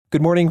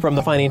Good morning from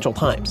the Financial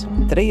Times.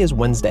 Today is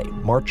Wednesday,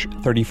 March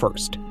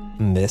 31st.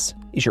 And this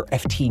is your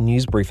FT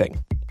News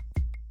Briefing.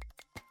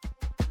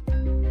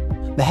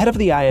 The head of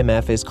the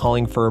IMF is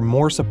calling for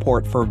more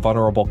support for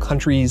vulnerable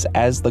countries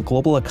as the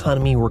global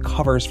economy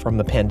recovers from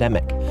the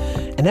pandemic.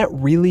 And that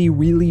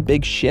really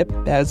big ship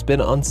has been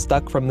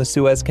unstuck from the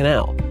Suez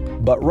Canal.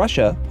 But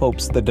Russia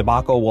hopes the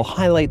debacle will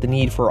highlight the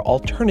need for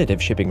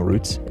alternative shipping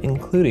routes,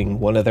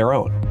 including one of their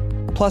own.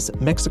 Plus,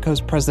 Mexico's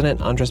President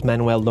Andrés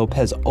Manuel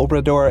López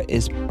Obrador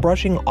is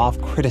brushing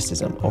off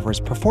criticism over his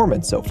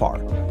performance so far.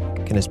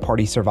 Can his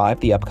party survive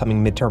the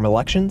upcoming midterm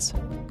elections?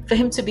 For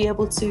him to be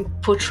able to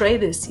portray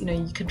this,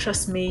 you can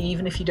trust me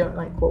even if you don't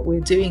like what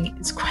we're doing,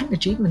 it's quite an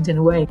achievement in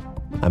a way.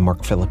 I'm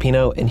Mark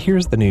Filipino, and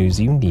here's the news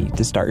you need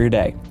to start your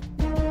day.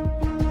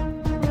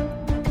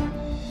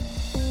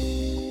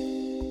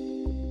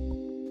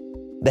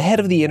 The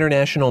head of the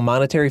International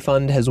Monetary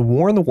Fund has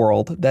warned the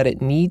world that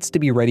it needs to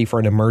be ready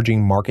for an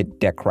emerging market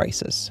debt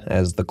crisis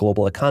as the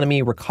global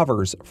economy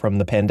recovers from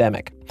the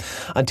pandemic.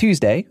 On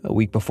Tuesday, a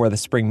week before the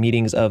spring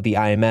meetings of the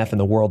IMF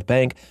and the World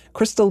Bank,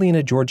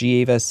 Kristalina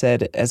Georgieva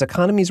said as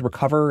economies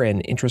recover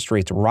and interest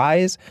rates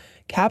rise,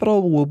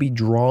 capital will be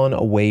drawn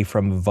away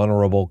from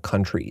vulnerable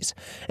countries,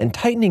 and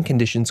tightening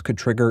conditions could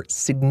trigger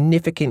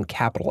significant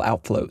capital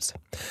outflows.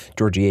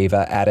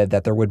 Georgieva added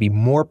that there would be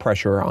more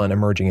pressure on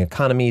emerging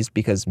economies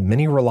because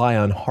many rely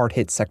on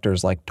hard-hit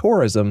sectors like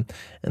tourism,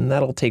 and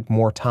that'll take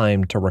more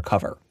time to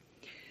recover.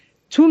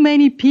 Too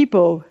many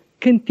people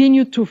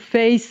continue to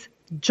face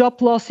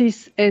job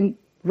losses and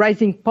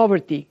rising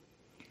poverty.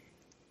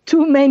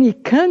 Too many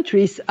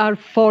countries are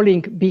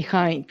falling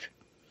behind.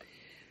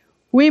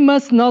 We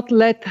must not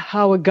let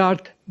our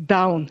guard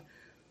down.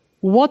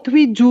 What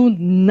we do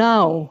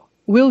now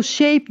will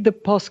shape the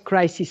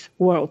post-crisis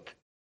world.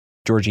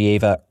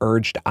 Georgieva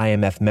urged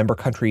IMF member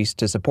countries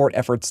to support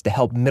efforts to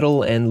help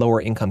middle and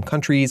lower-income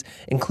countries,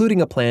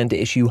 including a plan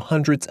to issue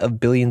hundreds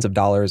of billions of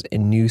dollars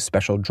in new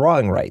special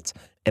drawing rights,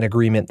 an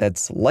agreement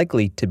that's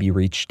likely to be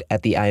reached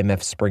at the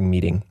IMF spring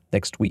meeting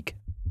next week.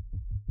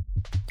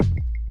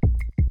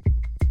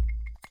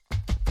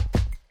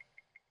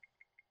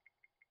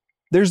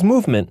 There's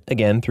movement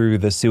again through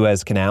the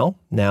Suez Canal,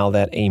 now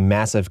that a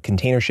massive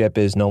container ship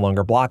is no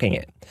longer blocking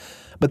it.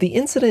 But the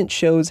incident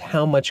shows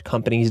how much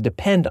companies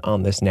depend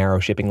on this narrow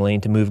shipping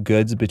lane to move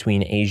goods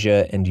between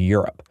Asia and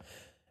Europe.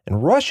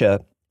 And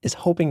Russia is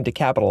hoping to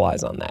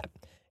capitalize on that.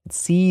 It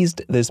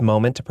seized this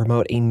moment to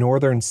promote a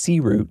northern sea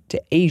route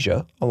to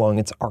Asia along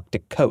its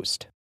Arctic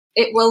coast.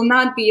 It will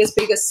not be as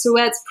big as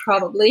Suez,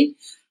 probably,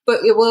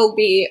 but it will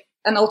be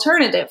an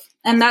alternative.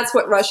 And that's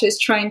what Russia is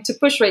trying to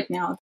push right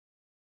now.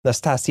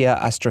 Nastasia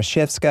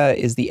Ostrashevska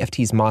is the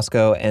FT's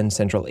Moscow and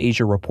Central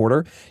Asia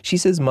reporter. She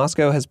says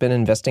Moscow has been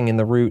investing in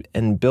the route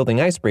and building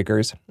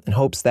icebreakers and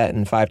hopes that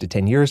in 5 to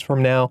 10 years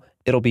from now,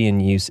 it'll be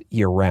in use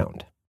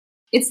year-round.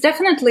 It's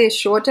definitely a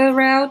shorter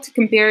route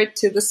compared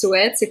to the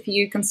Suez if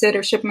you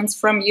consider shipments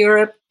from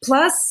Europe.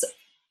 Plus,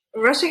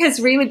 Russia has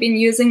really been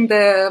using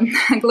the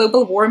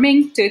global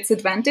warming to its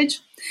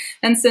advantage.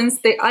 And since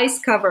the ice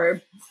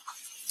cover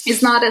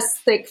is not as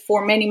thick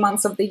for many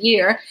months of the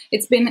year,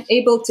 it's been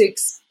able to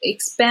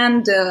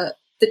expand the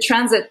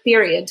transit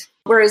period.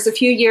 Whereas a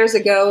few years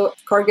ago,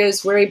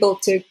 cargoes were able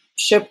to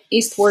ship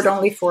eastward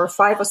only for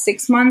 5 or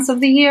 6 months of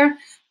the year.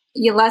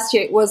 Last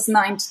year, it was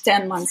 9 to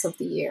 10 months of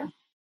the year.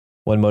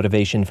 One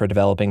motivation for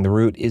developing the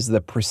route is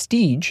the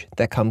prestige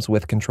that comes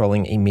with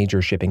controlling a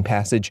major shipping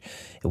passage.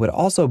 It would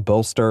also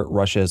bolster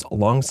Russia's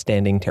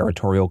long-standing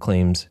territorial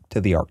claims to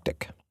the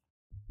Arctic.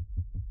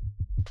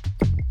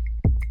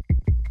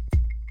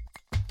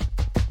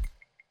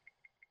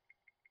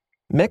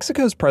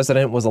 Mexico's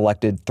president was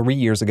elected 3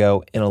 years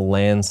ago in a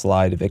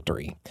landslide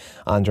victory.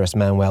 Andrés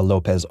Manuel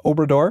López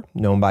Obrador,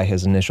 known by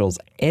his initials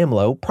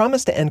AMLO,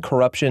 promised to end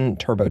corruption,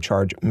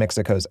 turbocharge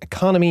Mexico's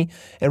economy,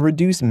 and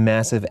reduce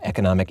massive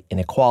economic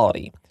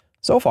inequality.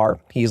 So far,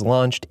 he's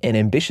launched an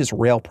ambitious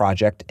rail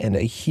project and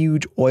a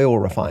huge oil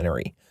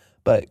refinery.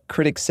 But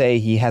critics say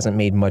he hasn't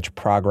made much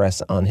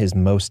progress on his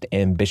most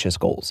ambitious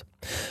goals.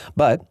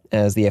 But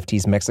as the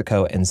FT's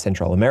Mexico and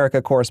Central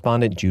America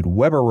correspondent Jude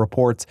Weber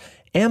reports,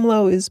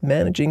 AMLO is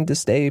managing to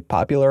stay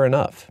popular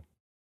enough.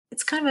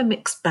 It's kind of a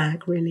mixed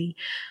bag, really.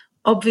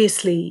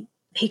 Obviously,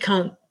 he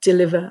can't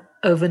deliver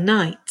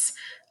overnight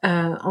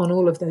on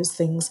all of those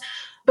things.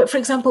 But for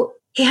example,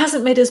 he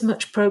hasn't made as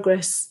much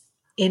progress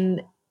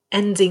in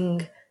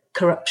ending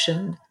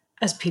corruption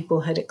as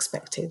people had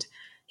expected.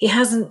 He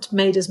hasn't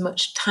made as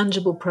much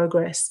tangible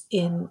progress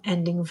in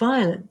ending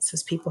violence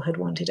as people had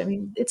wanted. I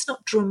mean, it's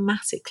not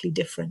dramatically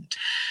different.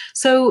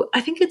 So I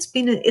think it's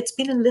been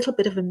a little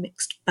bit of a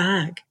mixed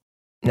bag.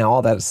 Now,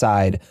 all that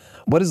aside,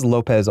 what is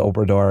López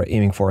Obrador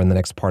aiming for in the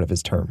next part of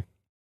his term?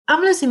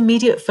 AMLO's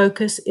immediate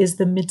focus is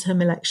the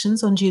midterm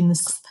elections on June the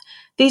 6th.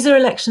 These are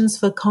elections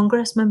for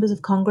Congress, members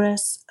of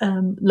Congress,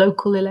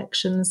 local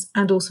elections,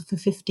 and also for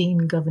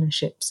 15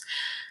 governorships.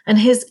 And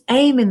his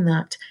aim in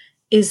that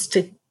is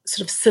to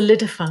sort of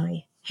solidify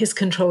his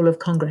control of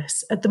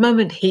Congress. At the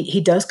moment,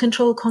 he does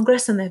control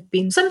Congress, and there have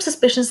been some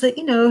suspicions that,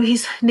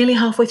 he's nearly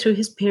halfway through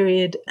his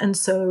period, and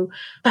so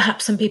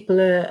perhaps some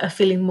people are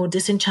feeling more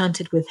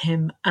disenchanted with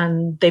him,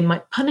 and they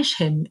might punish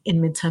him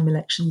in midterm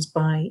elections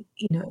by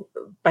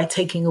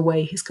taking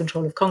away his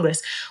control of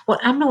Congress.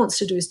 What AMLO wants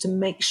to do is to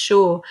make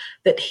sure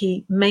that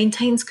he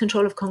maintains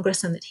control of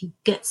Congress and that he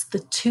gets the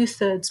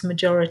 2/3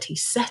 majority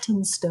set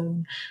in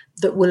stone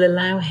that will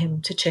allow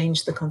him to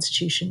change the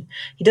Constitution.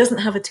 He doesn't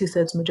have a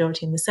 2/3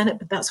 majority in the Senate,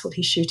 but that's what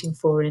he's shooting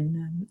for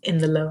in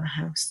the lower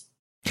house.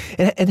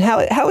 And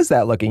how is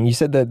that looking? You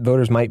said that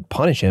voters might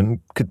punish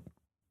him. Could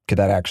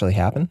that actually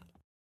happen?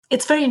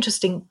 It's very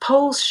interesting.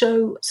 Polls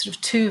show sort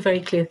of two very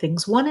clear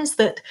things. One is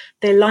that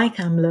they like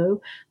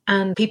AMLO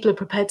and people are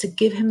prepared to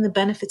give him the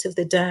benefit of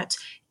the doubt,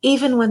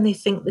 even when they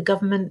think the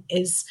government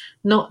is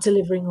not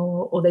delivering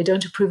or they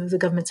don't approve of the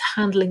government's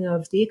handling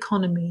of the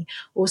economy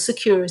or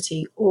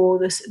security or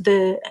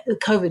the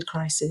COVID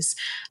crisis.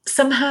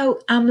 Somehow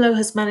AMLO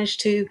has managed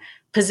to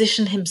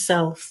position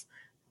himself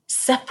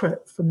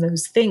separate from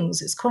those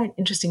things. It's quite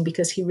interesting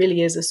because he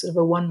really is a sort of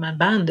a one-man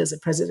band as a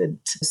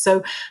president.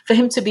 So for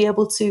him to be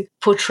able to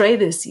portray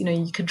this,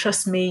 you can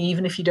trust me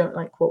even if you don't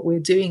like what we're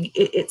doing,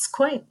 it's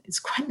quite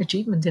an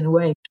achievement in a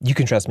way. You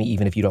can trust me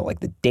even if you don't like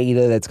the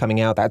data that's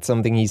coming out. That's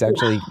something he's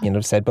actually,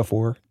 said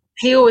before.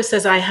 He always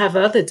says, I have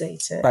other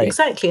data. Right.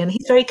 Exactly. And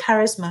he's very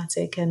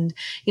charismatic. And,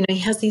 he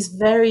has these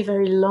very,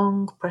 very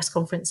long press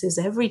conferences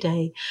every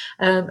day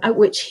at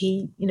which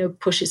he,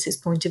 pushes his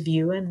point of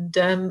view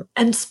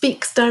and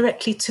speaks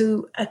directly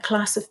to a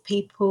class of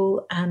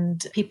people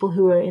and people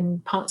who are in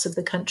parts of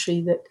the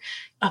country that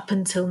up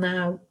until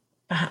now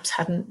perhaps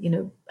hadn't,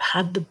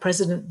 had the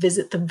president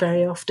visit them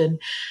very often.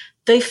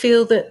 They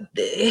feel that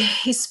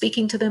he's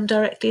speaking to them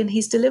directly and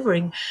he's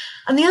delivering.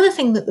 And the other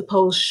thing that the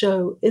polls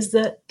show is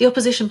that the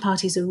opposition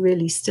parties are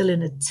really still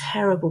in a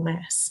terrible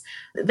mess.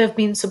 There have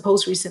been some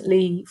polls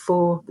recently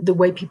for the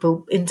way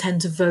people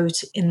intend to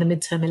vote in the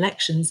midterm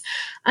elections.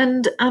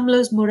 And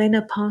AMLO's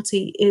Morena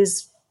party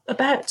is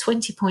about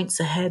 20 points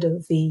ahead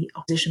of the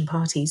opposition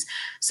parties.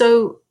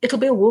 So it'll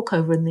be a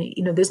walkover and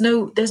there's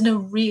no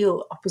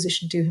real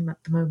opposition to him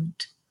at the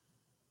moment.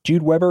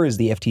 Jude Weber is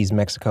the FT's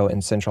Mexico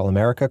and Central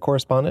America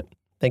correspondent.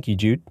 Thank you,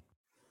 Jude.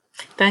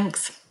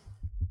 Thanks.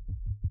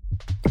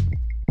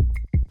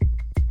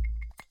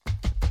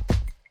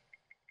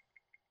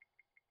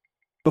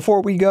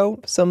 Before we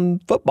go, some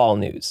football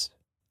news.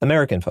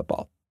 American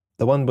football,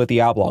 the one with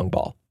the oblong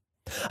ball.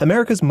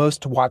 America's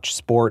most watched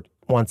sport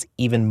wants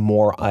even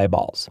more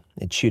eyeballs.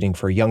 It's shooting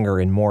for younger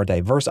and more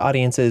diverse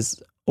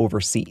audiences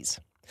overseas.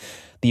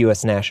 The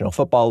U.S. National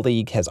Football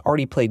League has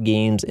already played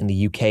games in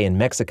the UK and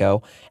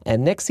Mexico,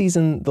 and next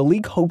season, the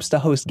league hopes to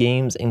host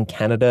games in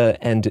Canada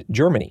and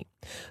Germany.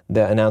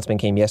 The announcement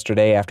came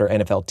yesterday after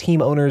NFL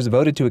team owners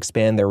voted to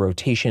expand their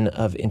rotation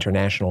of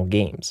international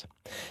games.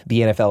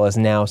 The NFL is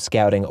now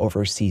scouting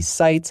overseas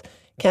sites.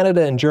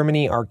 Canada and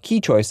Germany are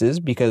key choices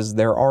because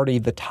they're already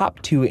the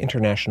top two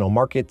international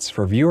markets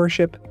for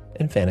viewership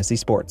in fantasy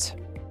sports.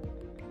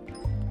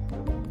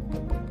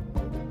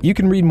 You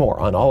can read more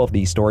on all of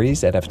these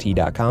stories at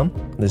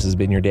FT.com. This has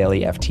been your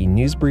daily FT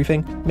News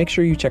Briefing. Make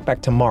sure you check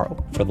back tomorrow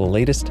for the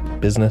latest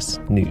business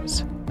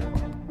news.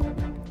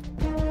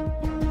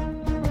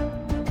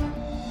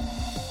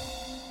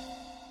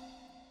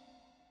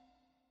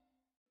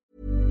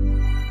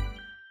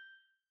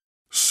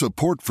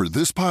 Support for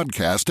this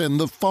podcast and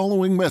the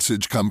following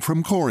message come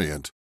from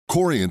Corient.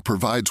 Corient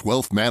provides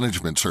wealth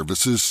management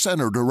services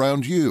centered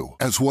around you.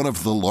 As one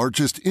of the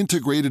largest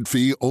integrated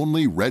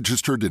fee-only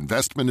registered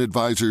investment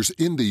advisors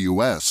in the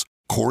U.S.,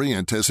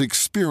 Corient has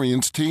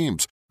experienced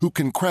teams who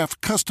can craft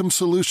custom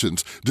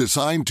solutions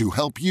designed to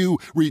help you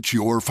reach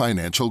your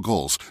financial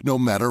goals, no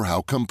matter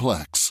how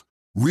complex.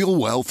 Real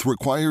wealth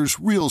requires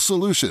real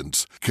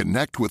solutions.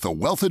 Connect with a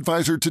wealth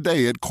advisor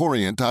today at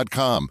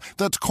Corient.com.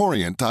 That's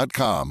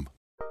Corient.com.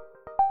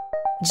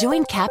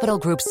 Join Capital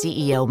Group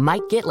CEO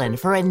Mike Gitlin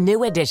for a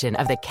new edition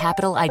of the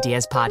Capital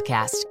Ideas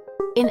Podcast.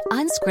 In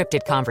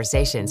unscripted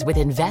conversations with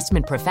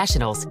investment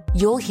professionals,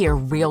 you'll hear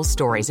real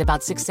stories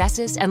about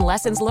successes and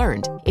lessons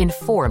learned,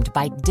 informed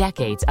by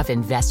decades of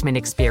investment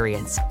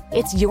experience.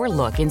 It's your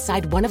look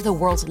inside one of the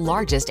world's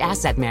largest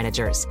asset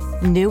managers.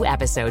 New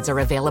episodes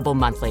are available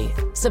monthly.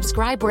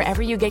 Subscribe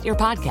wherever you get your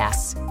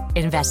podcasts.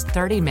 Invest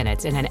 30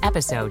 minutes in an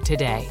episode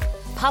today.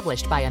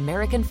 Published by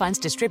American Funds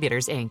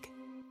Distributors, Inc.